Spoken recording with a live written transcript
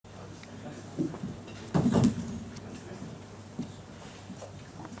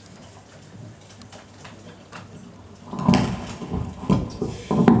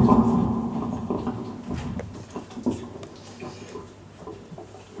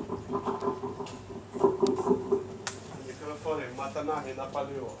Mata na rede,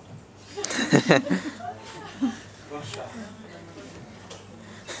 apaleou. Poxa.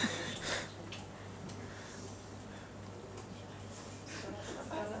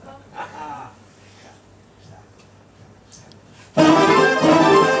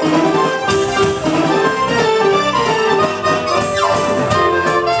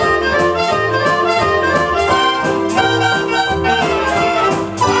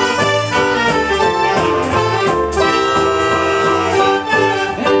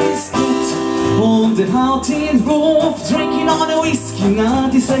 Till roof, drinking on a whiskey,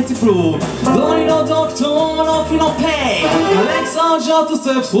 96 proof. Don't no doctor, nothing no pay. My legs are just the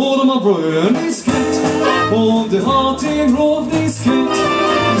steps for my brain. This kid on the haunted roof, this kid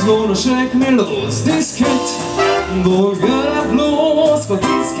is gonna shake me loose. This kid don't get a blues, but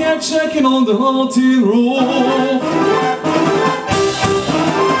this kid shaking on the haunted roof.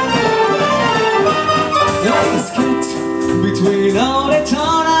 This kid between all the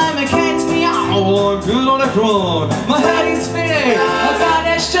town I make it. Oh, I'm good on the ground. My head is spinning, I got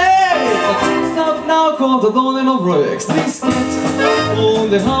that shit. I can't stop now cause I don't have no brakes. This kid on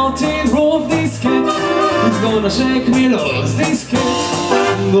the haunted roof. This kid is gonna shake me loose. This kid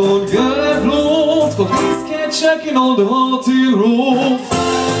don't get a blues, but this kid shaking on the haunted roof.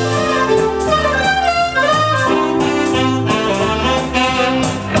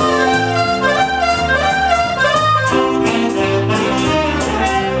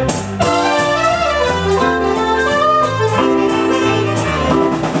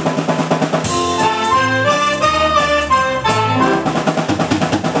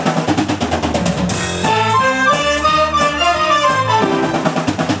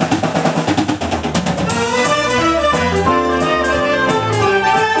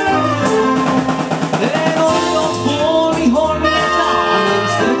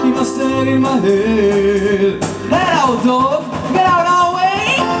 In my head. Get out, dog, get out our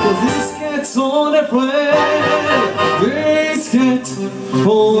way, cause this cat's on the plane. This cat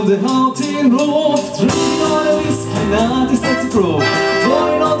on the haunted roof, drinking on a whiskey, 96 proof.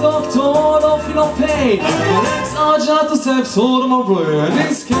 Going on doctor, nothing no pain. My legs are just the steps out of my brain.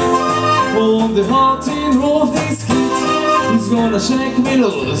 This cat on the haunted roof. This cat is gonna shake me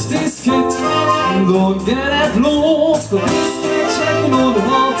loose. This cat don't get a blues, but this cat shaking on the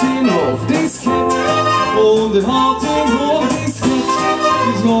haunted roof. This cat on the haunted roof. This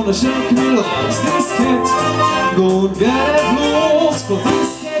cat is gonna shake me loose. This cat don't get a blues, but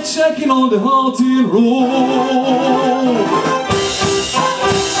this cat shaking on the haunted roof.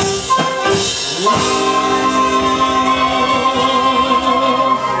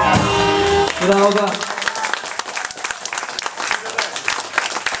 Bravo.